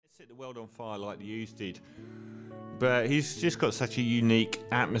set the world on fire like the Hughes did. But he's just got such a unique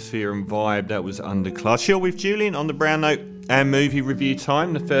atmosphere and vibe that was underclass. You're with Julian on the Brown Note and movie review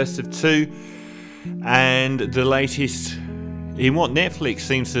time, the first of two, and the latest in what Netflix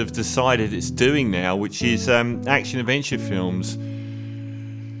seems to have decided it's doing now, which is action-adventure films.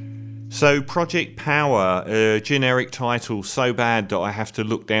 So Project Power, a generic title so bad that I have to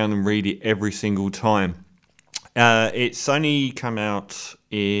look down and read it every single time. It's only come out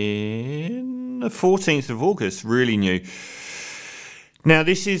in the 14th of August, really new. Now,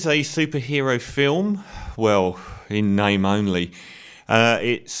 this is a superhero film, well, in name only.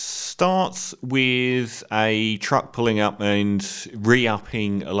 It starts with a truck pulling up and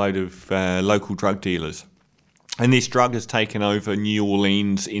re-upping a load of local drug dealers. And this drug has taken over New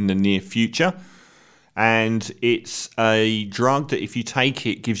Orleans in the near future. And it's a drug that if you take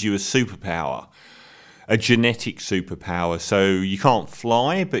it, gives you a superpower. A genetic superpower. So you can't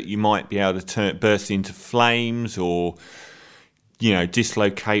fly, but you might be able to burst into flames or,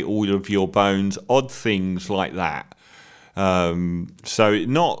 dislocate all of your bones, odd things like that. So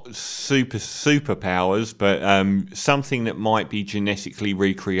not superpowers, but something that might be genetically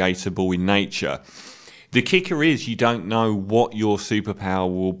recreatable in nature. The kicker is you don't know what your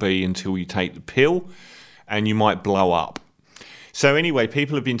superpower will be until you take the pill, and you might blow up. So anyway,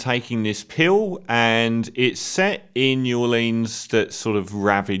 people have been taking this pill, and it's set in New Orleans that's sort of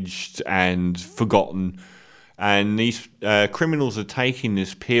ravaged and forgotten. And these criminals are taking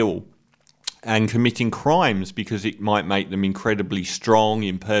this pill and committing crimes because it might make them incredibly strong,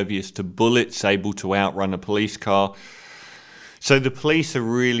 impervious to bullets, able to outrun a police car. So the police are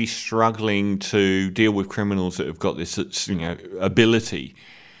really struggling to deal with criminals that have got this, ability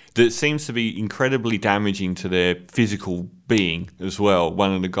that seems to be incredibly damaging to their physical being as well.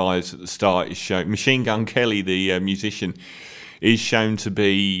 One of the guys at the start is shown, Machine Gun Kelly, the musician, is shown to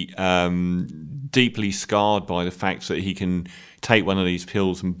be deeply scarred by the fact that he can take one of these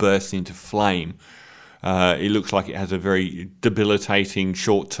pills and burst into flame. It looks like it has a very debilitating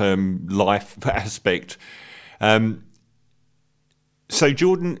short-term life aspect. So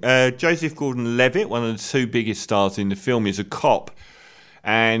Joseph Gordon-Levitt, one of the two biggest stars in the film, is a cop.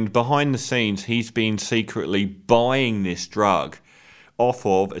 And behind the scenes, he's been secretly buying this drug off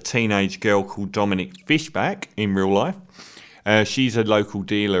of a teenage girl called Dominic Fishback in real life. She's a local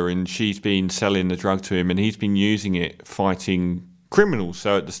dealer, and she's been selling the drug to him, and he's been using it fighting criminals.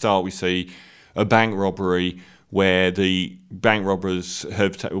 So at the start, we see a bank robbery where the bank robbers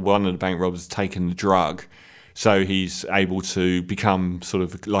one of the bank robbers has taken the drug. So he's able to become sort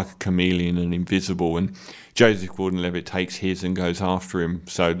of like a chameleon and invisible. And Joseph Gordon-Levitt takes his and goes after him.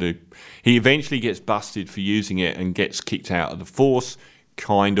 So he eventually gets busted for using it and gets kicked out of the force,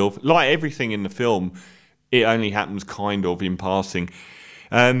 kind of. Like everything in the film, it only happens kind of in passing.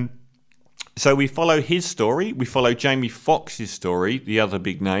 So we follow his story. We follow Jamie Foxx's story, the other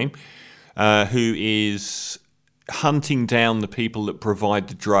big name, who is hunting down the people that provide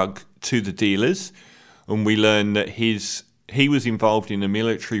the drug to the dealers. And we learn that he was involved in a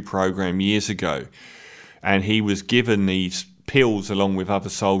military program years ago, and he was given these pills along with other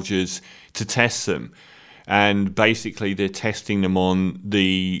soldiers to test them. And basically they're testing them on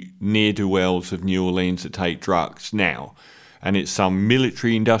the ne'er-do-wells of New Orleans that take drugs now. And it's some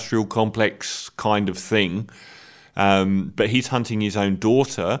military industrial complex kind of thing. But he's hunting his own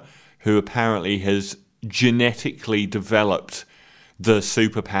daughter, who apparently has genetically developed the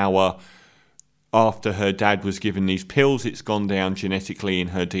superpower. After her dad was given these pills, it's gone down genetically in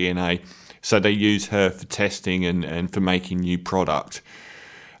her DNA. So they use her for testing and for making new product.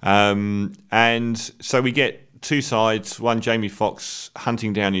 And so we get two sides. One, Jamie Foxx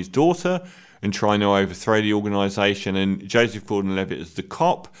hunting down his daughter and trying to overthrow the organisation. And Joseph Gordon-Levitt is the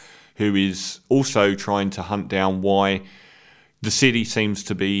cop who is also trying to hunt down why the city seems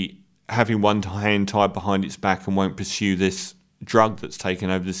to be having one hand tied behind its back and won't pursue this drug that's taken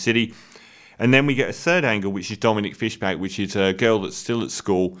over the city. And then we get a third angle, which is Dominic Fishback, which is a girl that's still at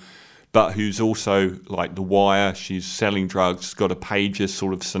school, but who's also like The Wire. She's selling drugs, got a pager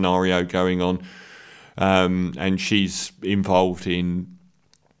sort of scenario going on, and she's involved in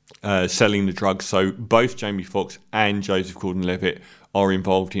selling the drugs. So both Jamie Foxx and Joseph Gordon-Levitt are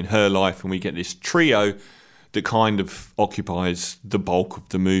involved in her life, and we get this trio that kind of occupies the bulk of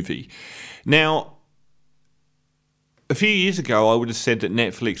the movie. Now, a few years ago, I would have said that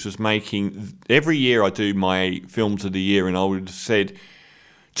Netflix was making... Every year I do my films of the year, and I would have said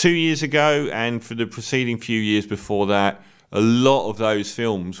 2 years ago and for the preceding few years before that, a lot of those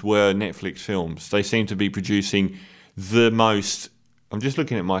films were Netflix films. They seem to be producing the most... I'm just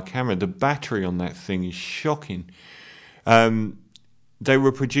looking at my camera. The battery on that thing is shocking. they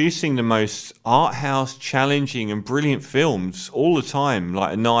were producing the most art house, challenging and brilliant films all the time,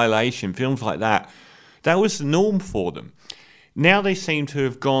 like Annihilation, films like that. That was the norm for them. Now they seem to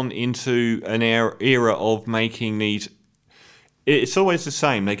have gone into an era of making these... It's always the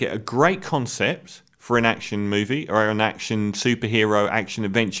same. They get a great concept for an action movie or an action superhero action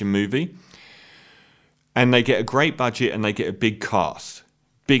adventure movie, and they get a great budget and they get a big cast,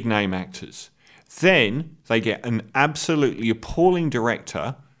 big name actors. Then they get an absolutely appalling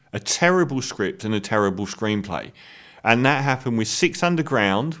director, a terrible script and a terrible screenplay. And that happened with Six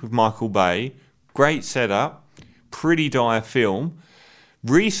Underground with Michael Bay. Great setup, pretty dire film.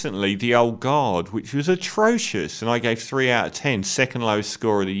 Recently, The Old Guard, which was atrocious, and I gave 3 out of 10, second lowest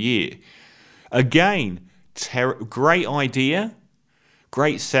score of the year. Again, great idea,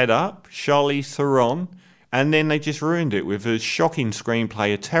 great setup, Charlize Theron, and then they just ruined it with a shocking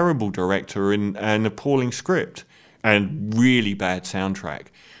screenplay, a terrible director, and an appalling script, and really bad soundtrack.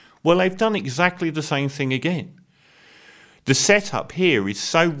 Well, they've done exactly the same thing again. The setup here is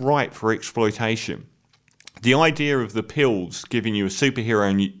so ripe for exploitation. The idea of the pills giving you a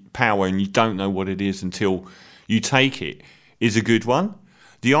superhero power and you don't know what it is until you take it is a good one.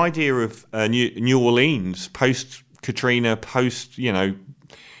 The idea of New Orleans, post-Katrina,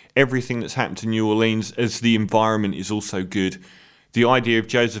 everything that's happened to New Orleans as the environment is also good. The idea of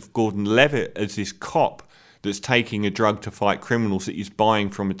Joseph Gordon-Levitt as this cop that's taking a drug to fight criminals that he's buying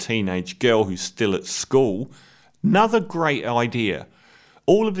from a teenage girl who's still at school, another great idea.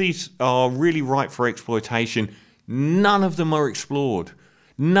 All of these are really ripe for exploitation. None of them are explored.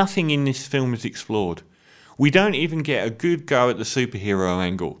 Nothing in this film is explored. We don't even get a good go at the superhero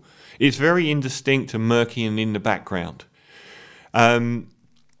angle. It's very indistinct and murky and in the background. The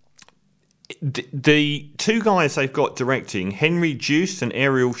two guys they've got directing, Henry Joost and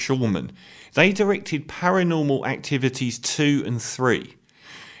Ariel Schulman, they directed Paranormal Activities 2 and 3.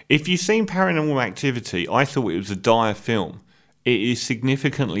 If you've seen Paranormal Activity, I thought it was a dire film. It is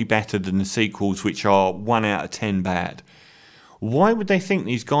significantly better than the sequels, which are 1 out of 10 bad. Why would they think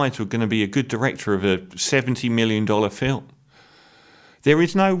these guys were going to be a good director of a $70 million film? There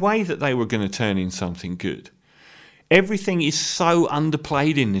is no way that they were going to turn in something good. Everything is so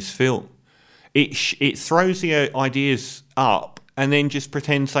underplayed in this film. It throws the ideas up and then just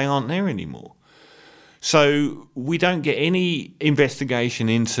pretends they aren't there anymore. So we don't get any investigation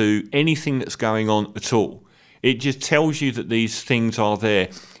into anything that's going on at all. It just tells you that these things are there.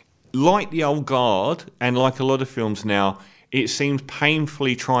 Like The Old Guard, and like a lot of films now, it seems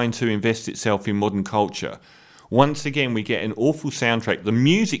painfully trying to invest itself in modern culture. Once again, we get an awful soundtrack. The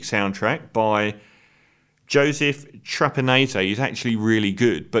music soundtrack by Joseph Trapanese is actually really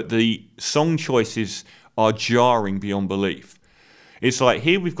good, but the song choices are jarring beyond belief. It's like,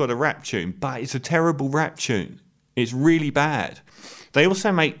 here we've got a rap tune, but it's a terrible rap tune. It's really bad. They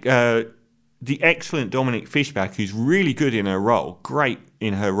also make... the excellent Dominic Fishback, who's really good in her role, great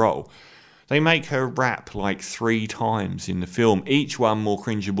in her role. They make her rap like 3 times in the film, each one more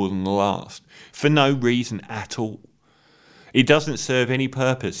cringeable than the last, for no reason at all. It doesn't serve any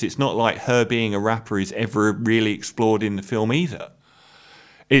purpose. It's not like her being a rapper is ever really explored in the film either.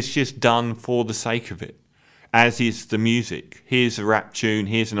 It's just done for the sake of it, as is the music. Here's a rap tune,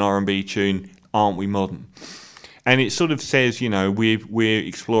 here's an R&B tune, aren't we modern? And it sort of says, we're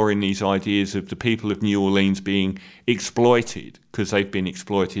exploring these ideas of the people of New Orleans being exploited because they've been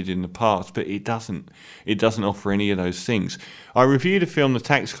exploited in the past, but it doesn't offer any of those things. I reviewed a film, The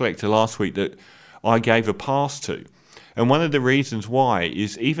Tax Collector, last week that I gave a pass to. And one of the reasons why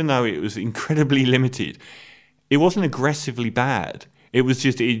is, even though it was incredibly limited, it wasn't aggressively bad. It was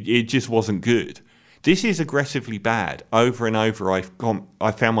just, it just wasn't good. This is aggressively bad. Over and over,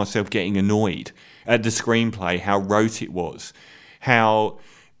 I found myself getting annoyed at the screenplay, how rote it was, how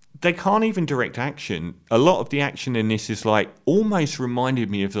they can't even direct action. A lot of the action in this is like, almost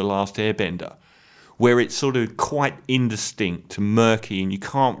reminded me of The Last Airbender, where it's sort of quite indistinct, murky, and you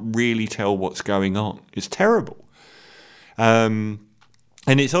can't really tell what's going on. It's terrible. And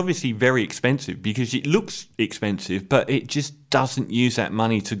it's obviously very expensive because it looks expensive, but it just doesn't use that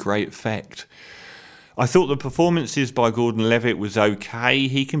money to great effect. I thought the performances by Gordon-Levitt was okay.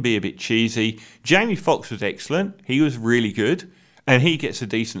 He can be a bit cheesy. Jamie Foxx was excellent. He was really good. And he gets a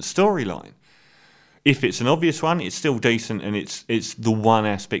decent storyline. If it's an obvious one, it's still decent, and it's the one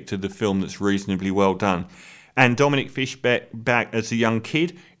aspect of the film that's reasonably well done. And Dominic Fishback as a young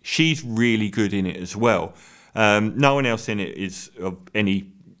kid, she's really good in it as well. No one else in it is of any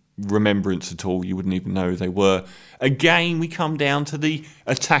remembrance at all. You wouldn't even know who they were. Again, we come down to the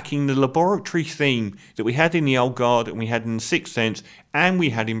attacking the laboratory theme that we had in The Old Guard, and we had in Sixth Sense, and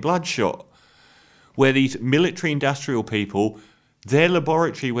we had in Bloodshot, where these military industrial people Their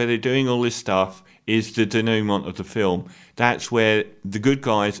laboratory where they're doing all this stuff is the denouement of the film. That's where the good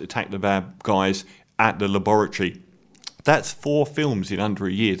guys attack the bad guys at the laboratory. That's 4 films in under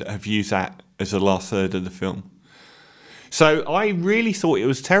a year that have used that as the last third of the film. So I really thought it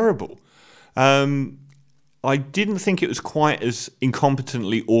was terrible. I didn't think it was quite as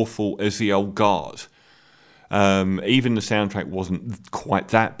incompetently awful as The Old Guard. Even the soundtrack wasn't quite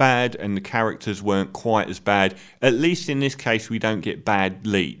that bad, and the characters weren't quite as bad. At least in this case, we don't get bad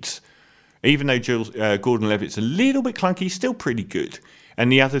leads. Even though Gordon-Levitt's a little bit clunky, he's still pretty good.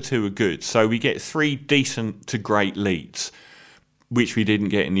 And the other 2 are good. So we get 3 decent to great leads, which we didn't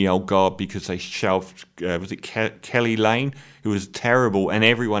get in The Old Guard because they shelved, was it Kelly Lane, who was terrible, and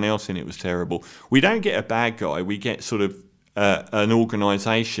everyone else in it was terrible. We don't get a bad guy. We get sort of an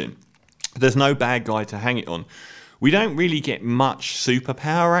organisation. There's no bad guy to hang it on. We don't really get much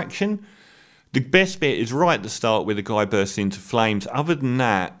superpower action. The best bit is right at the start where the guy bursts into flames. Other than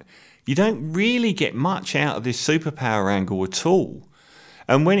that, you don't really get much out of this superpower angle at all.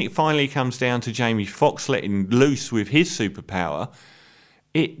 And when it finally comes down to Jamie Foxx letting loose with his superpower,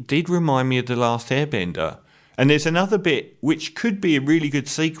 it did remind me of The Last Airbender. And there's another bit which could be a really good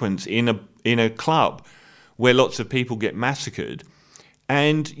sequence in a club where lots of people get massacred,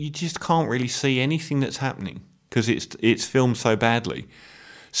 and you just can't really see anything that's happening because it's filmed so badly.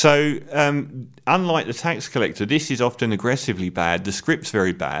 So unlike The Tax Collector, this is often aggressively bad. The script's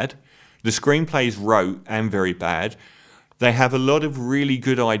very bad. The screenplay's rote and very bad. They have a lot of really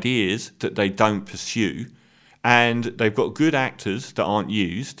good ideas that they don't pursue, and they've got good actors that aren't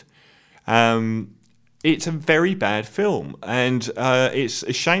used. It's a very bad film, and it's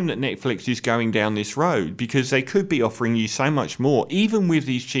a shame that Netflix is going down this road because they could be offering you so much more, even with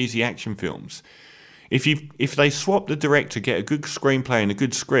these cheesy action films. If they swap the director, get a good screenplay and a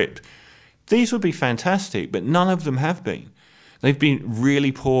good script, these would be fantastic, but none of them have been. They've been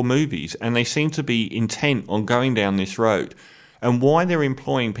really poor movies, and they seem to be intent on going down this road. And why they're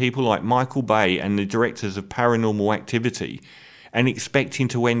employing people like Michael Bay and the directors of Paranormal Activity and expecting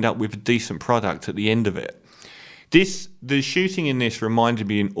to end up with a decent product at the end of it. The shooting in this reminded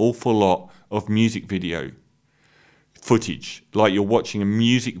me an awful lot of music video footage, like you're watching a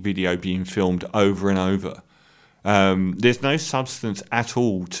music video being filmed over and over. There's no substance at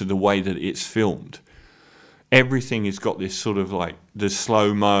all to the way that it's filmed. Everything has got this sort of like the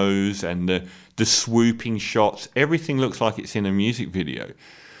slow-mos and the swooping shots. Everything looks like it's in a music video.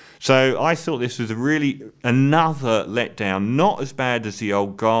 So I thought this was another letdown. Not as bad as The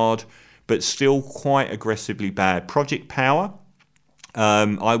Old Guard, but still quite aggressively bad. Project Power,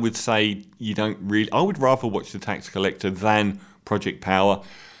 I would say I would rather watch The Tax Collector than Project Power.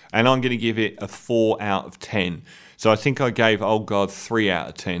 And I'm going to give it a 4 out of 10. So I think I gave Old Guard 3 out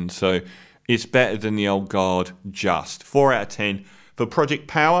of 10. So it's better than The Old Guard, just 4 out of 10 for Project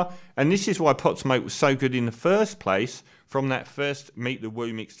Power. And this is why Pot Smoke was so good in the first place from that first Meet the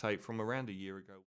Woo mixtape from around a year ago.